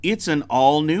It's an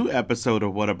all-new episode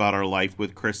of What About Our Life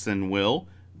with Chris and Will.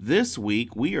 This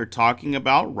week, we are talking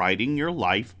about writing your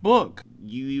life book.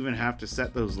 You even have to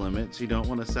set those limits. You don't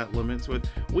want to set limits with...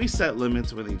 We set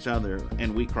limits with each other,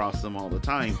 and we cross them all the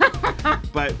time.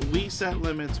 But we set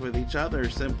limits with each other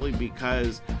simply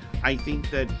because I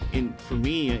think that, for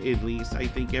me at least, I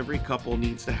think every couple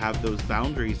needs to have those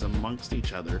boundaries amongst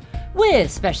each other.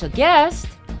 With special guest,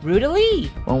 Ruta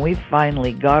Lee. When we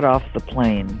finally got off the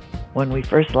plane, when we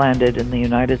first landed in the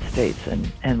United States,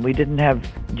 and we didn't have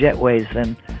jetways,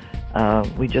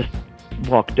 and we just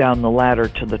walked down the ladder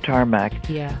to the tarmac.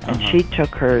 Yeah. And she took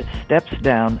her steps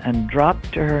down and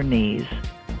dropped to her knees,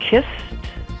 kissed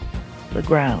the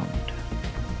ground.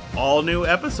 All new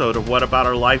episode of What About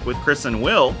Our Life with Chris and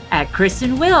Will At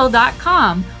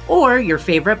chrisandwill.com or your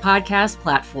favorite podcast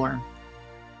platform.